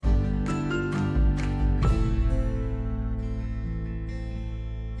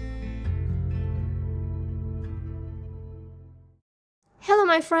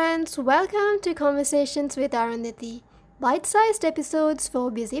my friends. Welcome to Conversations with Arundhati. Bite-sized episodes for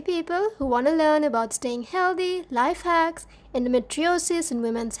busy people who want to learn about staying healthy, life hacks, endometriosis and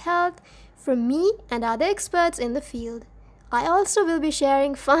women's health from me and other experts in the field. I also will be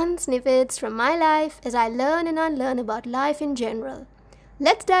sharing fun snippets from my life as I learn and unlearn about life in general.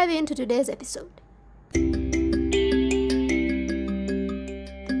 Let's dive into today's episode.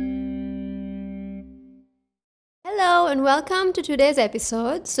 Hello and welcome to today's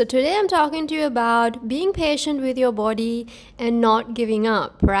episode. So today I'm talking to you about being patient with your body and not giving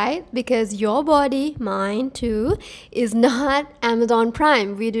up, right? Because your body, mine too, is not Amazon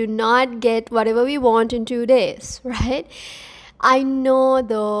Prime. We do not get whatever we want in 2 days, right? I know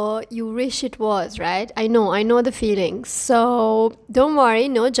though you wish it was, right? I know the feelings. So don't worry,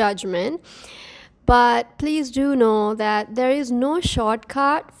 no judgment. But please do know that there is no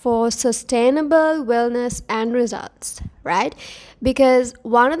shortcut for sustainable wellness and results, right? Because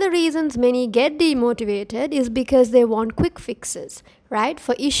one of the reasons many get demotivated is because they want quick fixes, right?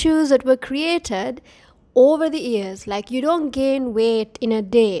 For issues that were created over the years. Like you don't gain weight in a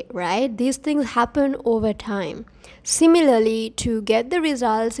day, right? These things happen over time. Similarly, to get the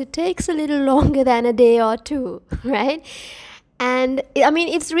results, it takes a little longer than a day or two, right? And I mean,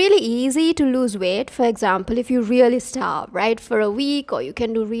 it's really easy to lose weight, for example, if you really starve, right, for a week, or you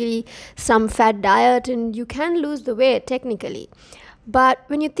can do really some fat diet and you can lose the weight technically. But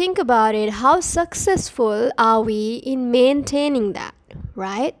when you think about it, how successful are we in maintaining that,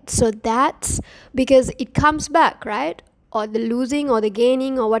 right? So that's because it comes back, right? Or the losing or the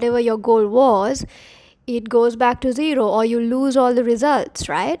gaining or whatever your goal was, it goes back to zero or you lose all the results,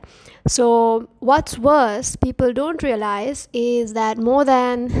 right? So what's worse, people don't realize is that more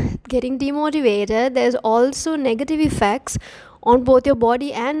than getting demotivated, there's also negative effects on both your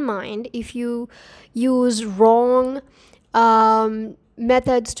body and mind if you use wrong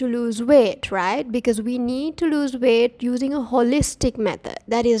methods to lose weight, right? Because we need to lose weight using a holistic method.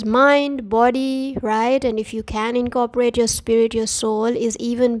 That is mind, body, right? And if you can incorporate your spirit, your soul is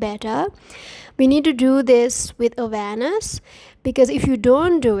even better. We need to do this with awareness, because if you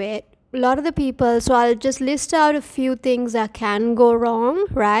don't do it, a lot of the people, so I'll just list out a few things that can go wrong,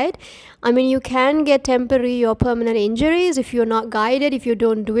 right? I mean, you can get temporary or permanent injuries if you're not guided, if you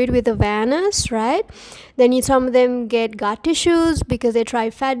don't do it with awareness, right? Then some of them get gut issues because they try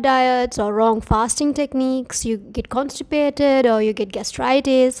fat diets or wrong fasting techniques. You get constipated or you get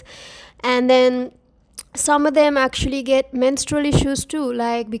gastritis. And then some of them actually get menstrual issues too,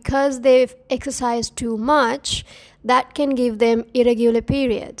 like because they've exercised too much, that can give them irregular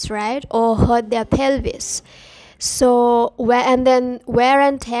periods, right? Or hurt their pelvis. So, wear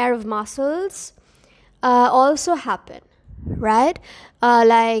and tear of muscles also happen, right?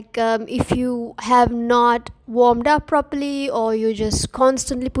 If you have not warmed up properly or you're just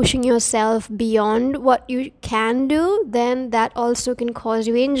constantly pushing yourself beyond what you can do, then that also can cause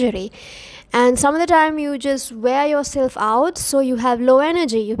you injury. And some of the time you just wear yourself out, so you have low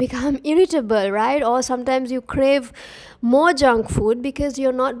energy, you become irritable, right? Or sometimes you crave more junk food because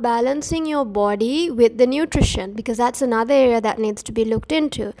you're not balancing your body with the nutrition, because that's another area that needs to be looked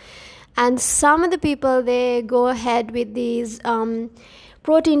into. And some of the people, they go ahead with these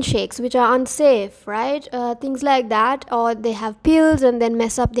protein shakes which are unsafe, right? Things like that, or they have pills and then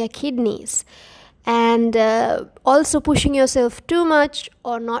mess up their kidneys. And also pushing yourself too much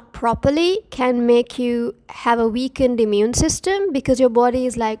or not properly can make you have a weakened immune system, because your body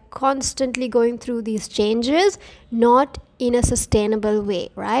is like constantly going through these changes, not in a sustainable way,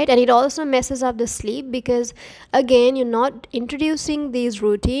 right? And it also messes up the sleep, because again, you're not introducing these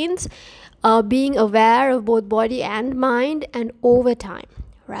routines, being aware of both body and mind, and over time,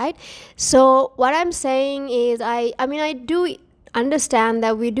 right? So what I'm saying is, I do understand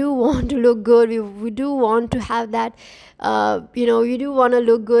that we do want to look good. We do want to have that, you do want to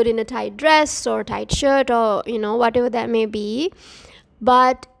look good in a tight dress or tight shirt or, whatever that may be.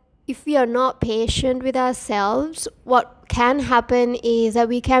 But if we are not patient with ourselves, what can happen is that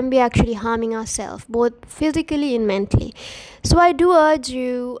we can be actually harming ourselves, both physically and mentally. So I do urge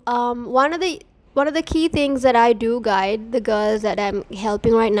you, one of the key things that I do guide the girls that I'm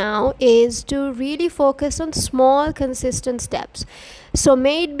helping right now is to really focus on small, consistent steps. So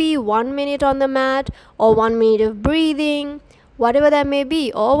may it be 1 minute on the mat, or 1 minute of breathing, whatever that may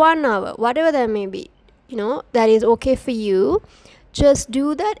be, or 1 hour, whatever that may be, that is okay for you. Just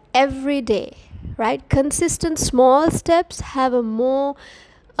do that every day, right? Consistent small steps have a more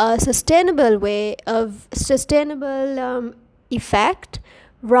sustainable effect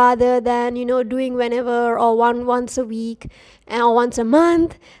rather than doing whenever or once a week or once a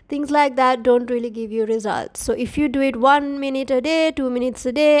month. Things like that don't really give you results. So if you do it 1 minute a day, 2 minutes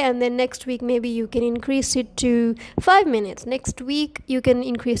a day, and then next week maybe you can increase it to 5 minutes, next week you can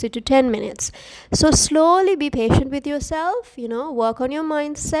increase it to 10 minutes. So slowly be patient with yourself, work on your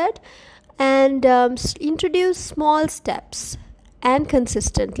mindset, and introduce small steps and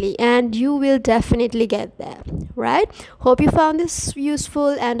consistently, and you will definitely get there, right? Hope you found this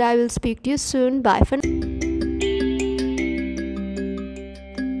useful, and I will speak to you soon. Bye for now.